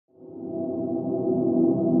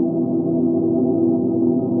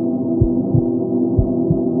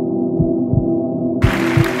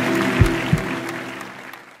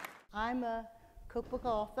cookbook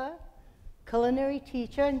author, culinary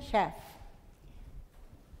teacher, and chef.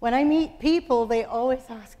 When I meet people, they always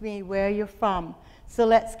ask me where you're from, so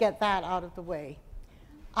let's get that out of the way.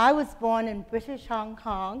 I was born in British Hong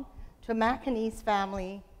Kong to a Macanese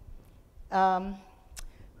family, and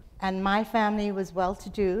my family was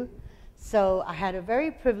well-to-do, so I had a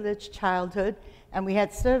very privileged childhood, and we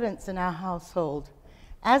had servants in our household.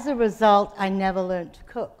 As a result, I never learned to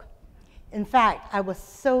cook. In fact, I was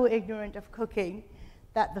so ignorant of cooking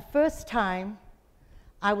that the first time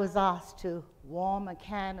I was asked to warm a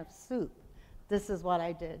can of soup, this is what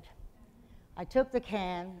I did. I took the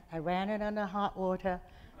can, I ran it under hot water,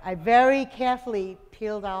 I very carefully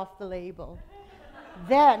peeled off the label.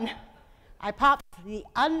 Then I popped the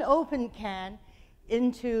unopened can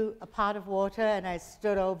into a pot of water and I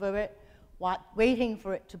stood over it, waiting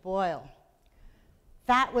for it to boil.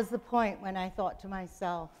 That was the point when I thought to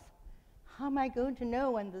myself, how am I going to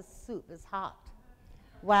know when this soup is hot?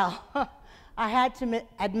 Well, I had to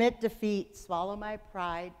admit defeat, swallow my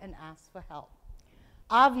pride, and ask for help.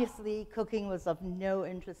 Obviously, cooking was of no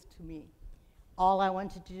interest to me. All I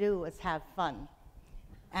wanted to do was have fun,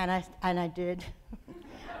 and I did.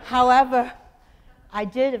 However, I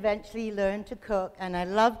did eventually learn to cook, and I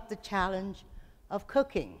loved the challenge of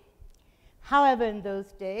cooking. However, in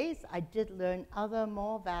those days, I did learn other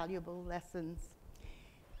more valuable lessons.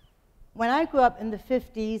 When I grew up in the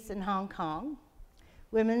 50s in Hong Kong,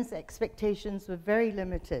 women's expectations were very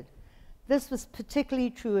limited. This was particularly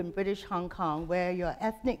true in British Hong Kong, where your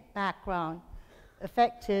ethnic background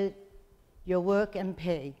affected your work and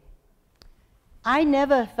pay. I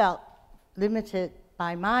never felt limited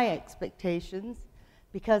by my expectations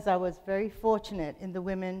because I was very fortunate in the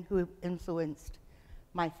women who influenced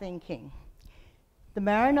my thinking. The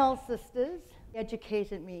Marinol sisters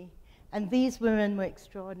educated me, and these women were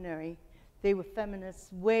extraordinary. They were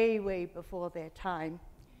feminists way, way before their time.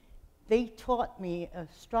 They taught me a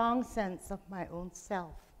strong sense of my own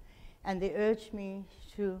self, and they urged me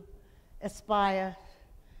to aspire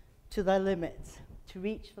to the limits, to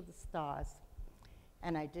reach for the stars,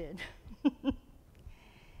 and I did.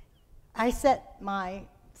 I set my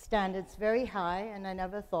standards very high, and I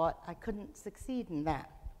never thought I couldn't succeed in that.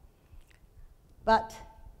 But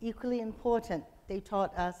equally important, they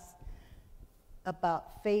taught us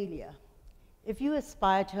about failure. If you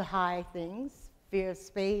aspire to high things, fear of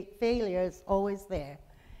failure is always there,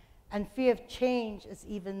 and fear of change is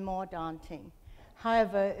even more daunting.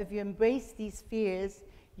 However, if you embrace these fears,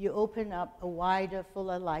 you open up a wider,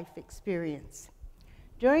 fuller life experience.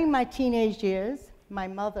 During my teenage years, my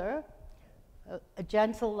mother, a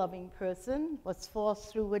gentle, loving person, was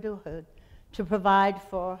forced through widowhood to provide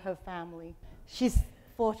for her family. She's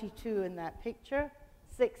 42 in that picture,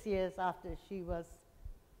 6 years after she was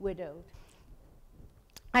widowed.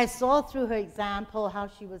 I saw through her example how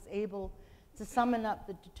she was able to summon up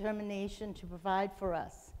the determination to provide for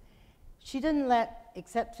us. She didn't let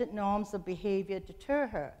accepted norms of behavior deter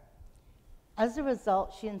her. As a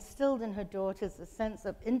result, she instilled in her daughters a sense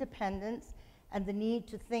of independence and the need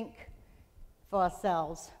to think for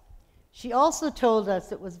ourselves. She also told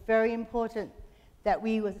us it was very important that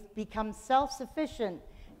we would become self-sufficient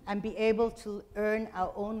and be able to earn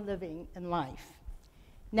our own living in life.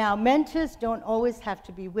 Now, mentors don't always have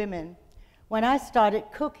to be women. When I started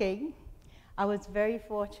cooking, I was very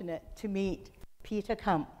fortunate to meet Peter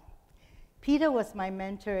Kump. Peter was my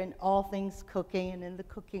mentor in all things cooking and in the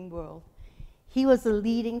cooking world. He was a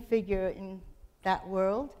leading figure in that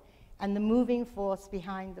world and the moving force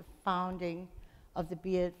behind the founding of the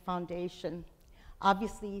Beard Foundation.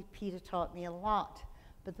 Obviously, Peter taught me a lot,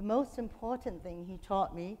 but the most important thing he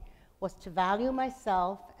taught me was to value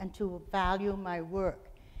myself and to value my work,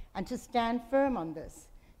 and to stand firm on this,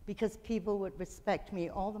 because people would respect me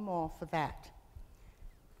all the more for that.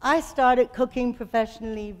 I started cooking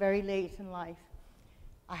professionally very late in life.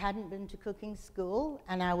 I hadn't been to cooking school,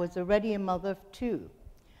 and I was already a mother of 2.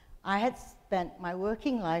 I had spent my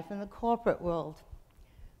working life in the corporate world.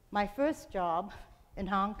 My first job in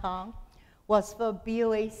Hong Kong was for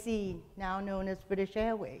BOAC, now known as British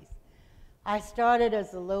Airways. I started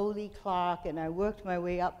as a lowly clerk, and I worked my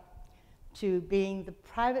way up to being the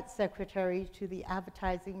private secretary to the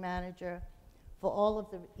advertising manager for all of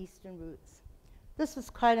the eastern routes. This was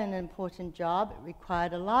quite an important job. It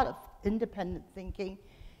required a lot of independent thinking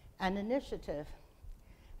and initiative.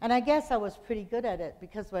 And I guess I was pretty good at it,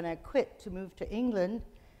 because when I quit to move to England,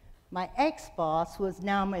 my ex-boss, who was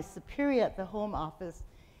now my superior at the Home Office,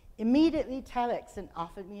 immediately telexed and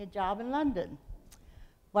offered me a job in London.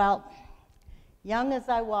 Well, young as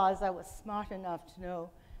I was smart enough to know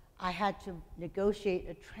I had to negotiate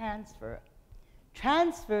a transfer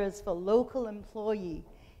Transfers for local employee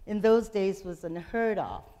in those days was unheard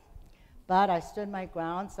of. But I stood my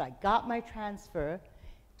ground, so I got my transfer,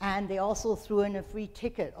 and they also threw in a free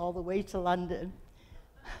ticket all the way to London.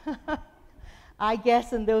 I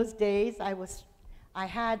guess in those days I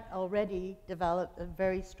had already developed a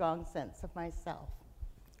very strong sense of myself.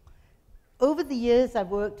 Over the years, I've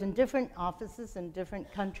worked in different offices in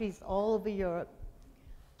different countries all over Europe.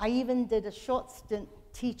 I even did a short stint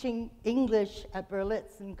teaching English at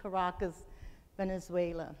Berlitz in Caracas,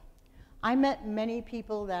 Venezuela. I met many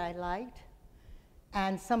people that I liked,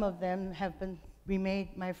 and some of them have remained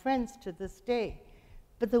my friends to this day.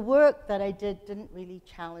 But the work that I did didn't really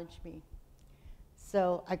challenge me.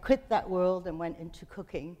 So I quit that world and went into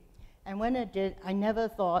cooking. And when I did, I never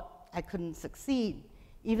thought I couldn't succeed,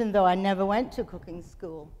 even though I never went to cooking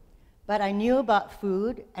school. But I knew about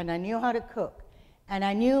food, and I knew how to cook, and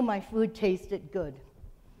I knew my food tasted good.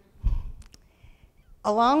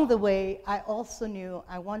 Along the way, I also knew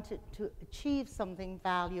I wanted to achieve something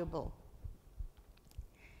valuable.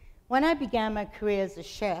 When I began my career as a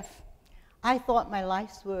chef, I thought my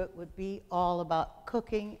life's work would be all about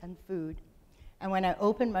cooking and food. And when I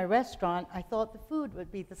opened my restaurant, I thought the food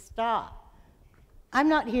would be the star. I'm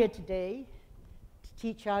not here today to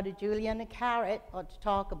teach how to julienne a carrot or to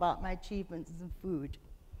talk about my achievements in food.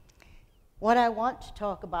 What I want to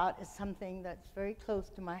talk about is something that's very close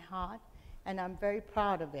to my heart, and I'm very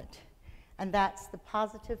proud of it. And that's the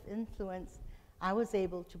positive influence I was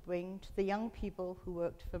able to bring to the young people who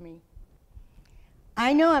worked for me.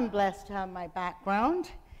 I know I'm blessed to have my background,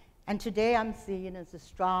 and today I'm seen as a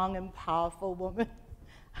strong and powerful woman.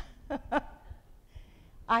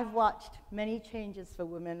 I've watched many changes for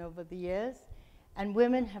women over the years, and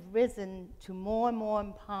women have risen to more and more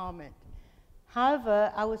empowerment.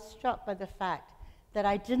 However, I was struck by the fact that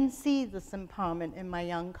I didn't see this empowerment in my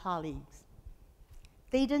young colleagues.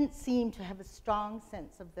 They didn't seem to have a strong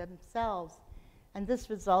sense of themselves, and this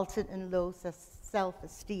resulted in low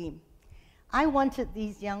self-esteem. I wanted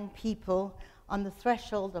these young people on the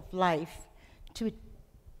threshold of life to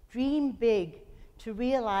dream big, to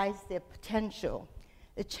realize their potential,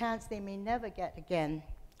 a chance they may never get again.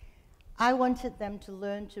 I wanted them to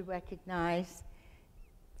learn to recognize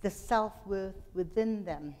the self-worth within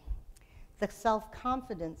them, the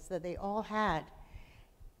self-confidence that they all had.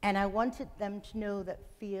 And I wanted them to know that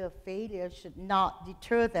fear of failure should not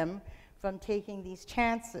deter them from taking these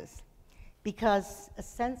chances, because a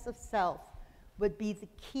sense of self would be the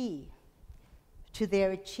key to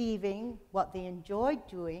their achieving what they enjoyed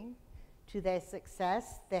doing, to their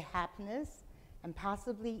success, their happiness, and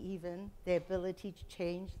possibly even their ability to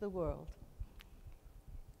change the world.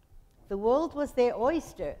 The world was their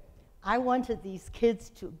oyster. I wanted these kids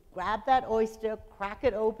to grab that oyster, crack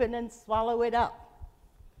it open, and swallow it up.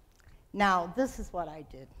 Now, this is what I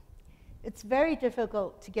did. It's very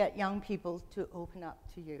difficult to get young people to open up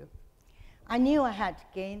to you. I knew I had to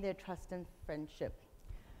gain their trust and friendship.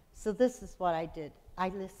 So this is what I did. I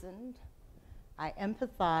listened, I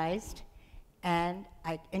empathized, and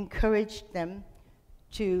I encouraged them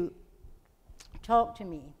to talk to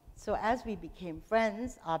me. So as we became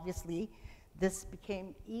friends, obviously, this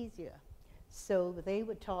became easier. So they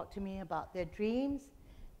would talk to me about their dreams,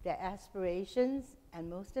 their aspirations, and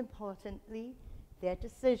most importantly, their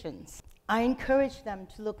decisions. I encouraged them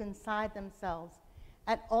to look inside themselves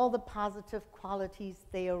at all the positive qualities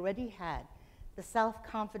they already had, the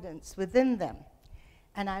self-confidence within them.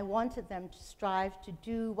 And I wanted them to strive to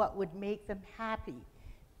do what would make them happy,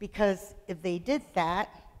 because if they did that,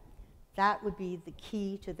 that would be the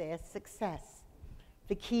key to their success,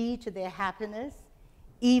 the key to their happiness,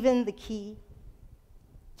 even the key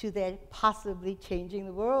to their possibly changing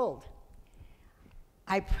the world.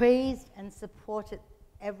 I praised and supported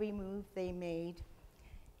every move they made,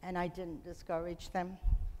 and I didn't discourage them.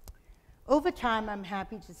 Over time, I'm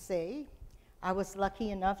happy to say, I was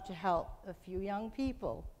lucky enough to help a few young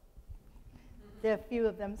people. There are a few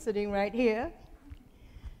of them sitting right here.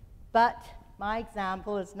 But my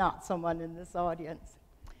example is not someone in this audience.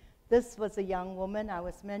 This was a young woman I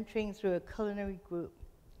was mentoring through a culinary group.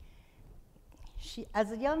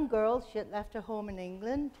 As a young girl, she had left her home in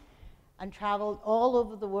England and traveled all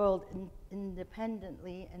over the world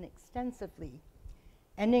independently and extensively,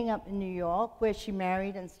 ending up in New York, where she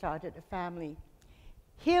married and started a family.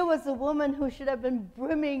 Here was a woman who should have been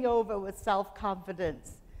brimming over with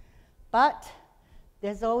self-confidence. But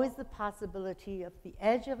there's always the possibility of the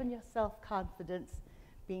edge of your self-confidence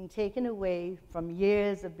being taken away from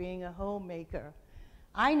years of being a homemaker.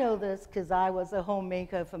 I know this because I was a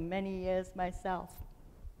homemaker for many years myself.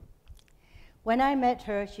 When I met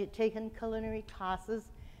her, she had taken culinary classes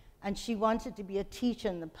and she wanted to be a teacher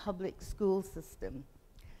in the public school system.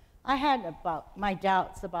 I had my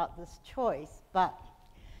doubts about this choice, but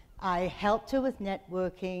I helped her with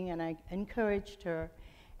networking, and I encouraged her,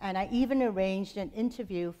 and I even arranged an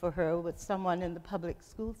interview for her with someone in the public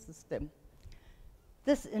school system.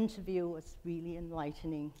 This interview was really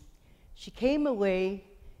enlightening. She came away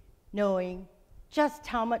knowing just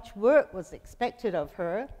how much work was expected of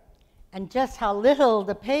her and just how little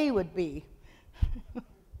the pay would be.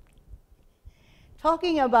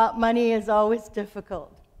 Talking about money is always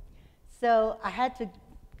difficult. So I had to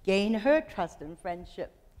gain her trust and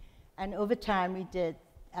friendship. And over time we did,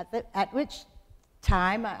 at which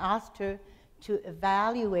time I asked her to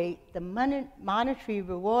evaluate the monetary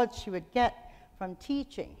rewards she would get from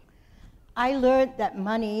teaching. I learned that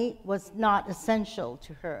money was not essential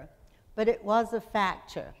to her, but it was a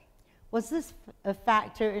factor. Was this a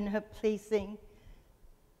factor in her placing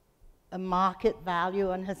a market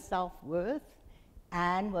value on her self-worth?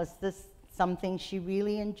 And was this something she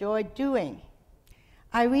really enjoyed doing?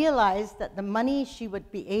 I realized that the money she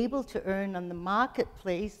would be able to earn on the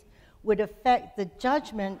marketplace would affect the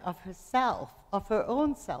judgment of herself, of her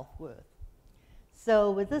own self-worth.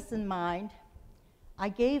 So with this in mind, I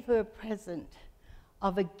gave her a present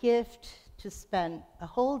of a gift to spend a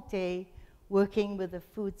whole day working with a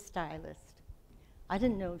food stylist. I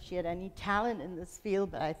didn't know she had any talent in this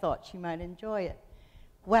field, but I thought she might enjoy it.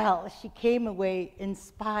 Well, she came away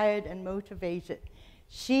inspired and motivated.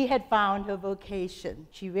 She had found her vocation.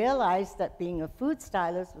 She realized that being a food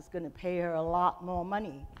stylist was going to pay her a lot more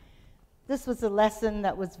money. This was a lesson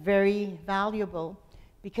that was very valuable,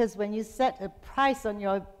 because when you set a price on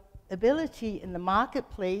your ability in the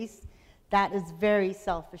marketplace, that is very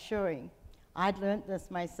self-assuring. I'd learned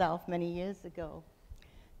this myself many years ago.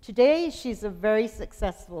 Today, she's a very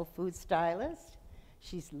successful food stylist.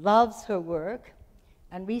 She loves her work.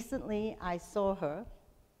 And recently, I saw her,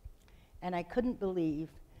 and I couldn't believe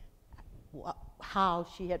how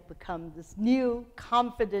she had become this new,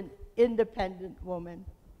 confident, independent woman.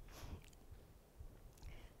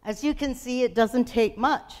 As you can see, it doesn't take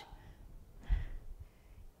much.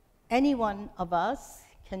 Any one of us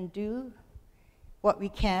can do what we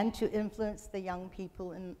can to influence the young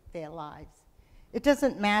people in their lives. It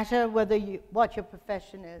doesn't matter what your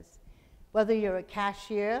profession is, whether you're a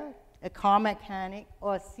cashier, a car mechanic,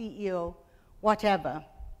 or a CEO, whatever.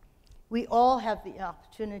 We all have the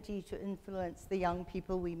opportunity to influence the young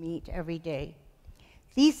people we meet every day.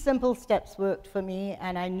 These simple steps worked for me,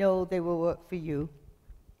 and I know they will work for you.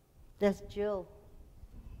 There's Jill.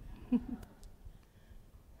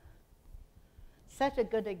 Such a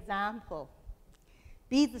good example.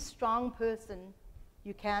 Be the strong person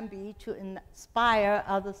you can be to inspire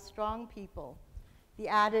other strong people. The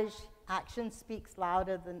adage, action speaks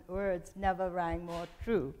louder than words, never rang more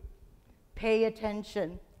true. Pay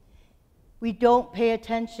attention. We don't pay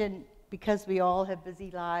attention because we all have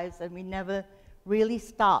busy lives, and we never really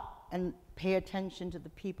stop and pay attention to the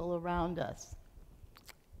people around us.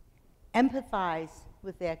 Empathize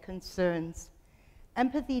with their concerns.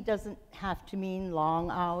 Empathy doesn't have to mean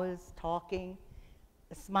long hours talking.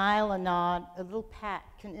 A smile, a nod, a little pat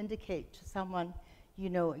can indicate to someone you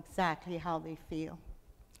know exactly how they feel.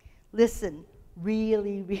 Listen,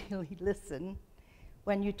 really, really listen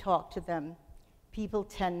when you talk to them. People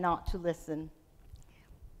tend not to listen.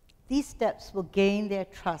 These steps will gain their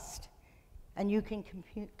trust, and you can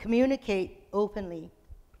communicate openly.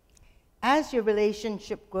 As your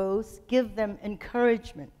relationship grows, give them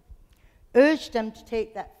encouragement. Urge them to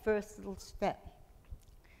take that first little step.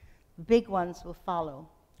 The big ones will follow.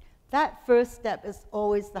 That first step is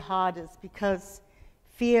always the hardest, because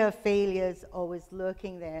fear of failure is always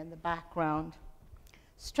lurking there in the background.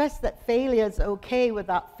 Stress that failure is okay.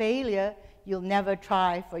 Without failure, you'll never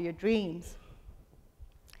try for your dreams.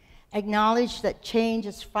 Acknowledge that change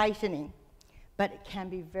is frightening, but it can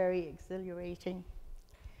be very exhilarating.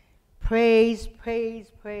 Praise, praise,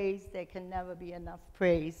 praise. There can never be enough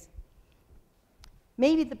praise.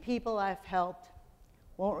 Maybe the people I've helped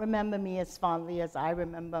won't remember me as fondly as I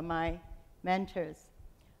remember my mentors,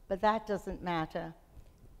 but that doesn't matter,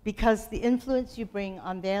 because the influence you bring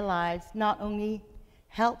on their lives not only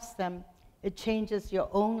helps them, it changes your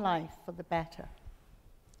own life for the better.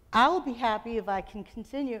 I will be happy if I can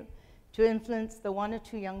continue to influence the one or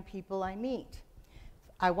two young people I meet.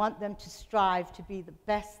 I want them to strive to be the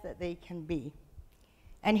best that they can be.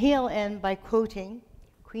 And here I'll end by quoting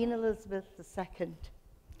Queen Elizabeth II.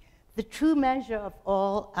 The true measure of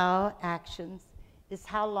all our actions is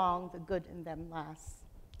how long the good in them lasts.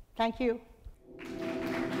 Thank you.